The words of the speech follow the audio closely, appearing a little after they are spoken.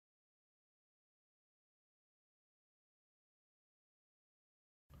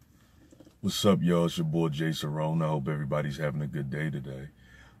What's up, y'all? It's your boy Jason Rohn. I hope everybody's having a good day today.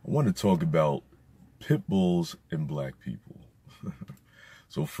 I want to talk about pit bulls and black people.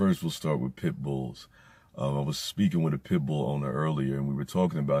 So first, we'll start with pit bulls. I was speaking with a pit bull owner earlier, and we were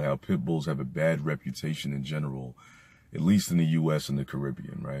talking about how pit bulls have a bad reputation in general, at least in the U.S. and the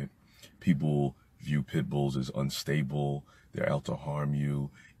Caribbean, right? People view pit bulls as unstable. They're out to harm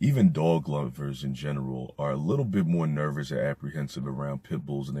you. Even dog lovers in general are a little bit more nervous and apprehensive around pit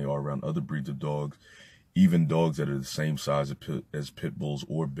bulls than they are around other breeds of dogs, even dogs that are the same size as pit bulls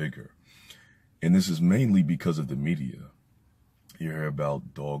or bigger. And this is mainly because of the media. You hear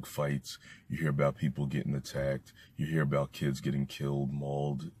about dog fights. You hear about people getting attacked. You hear about kids getting killed,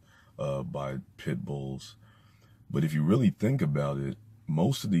 mauled by pit bulls. But if you really think about it,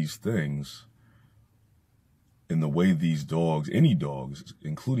 most of these things, in the way these dogs, any dogs,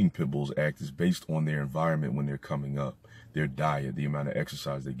 including pit bulls, act is based on their environment when they're coming up, their diet, the amount of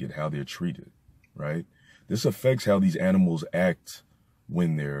exercise they get, how they're treated, right? This affects how these animals act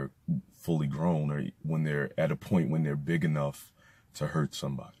when they're fully grown or when they're at a point when they're big enough to hurt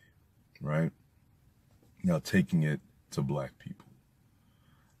somebody, right? Now, taking it to black people.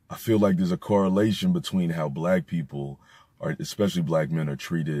 I feel like there's a correlation between how black people are, especially black men, are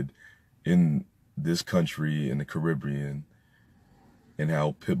treated in this country, in the Caribbean, and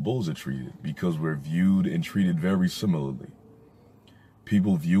how pit bulls are treated, because we're viewed and treated very similarly.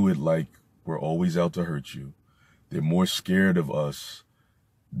 People view it like we're always out to hurt you. They're more scared of us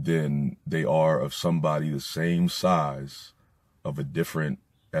than they are of somebody the same size of a different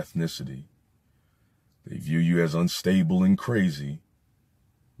ethnicity. They view you as unstable and crazy,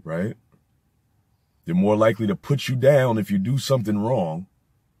 right? They're more likely to put you down if you do something wrong,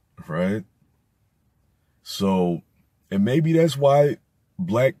 right? So, and maybe that's why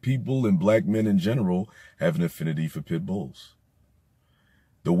black people and black men in general have an affinity for pit bulls.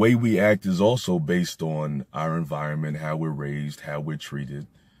 The way we act is also based on our environment, how we're raised, how we're treated,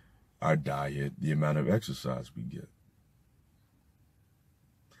 our diet, the amount of exercise we get.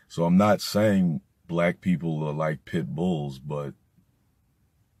 So I'm not saying black people are like pit bulls, but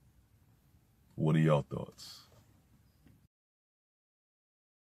what are your thoughts?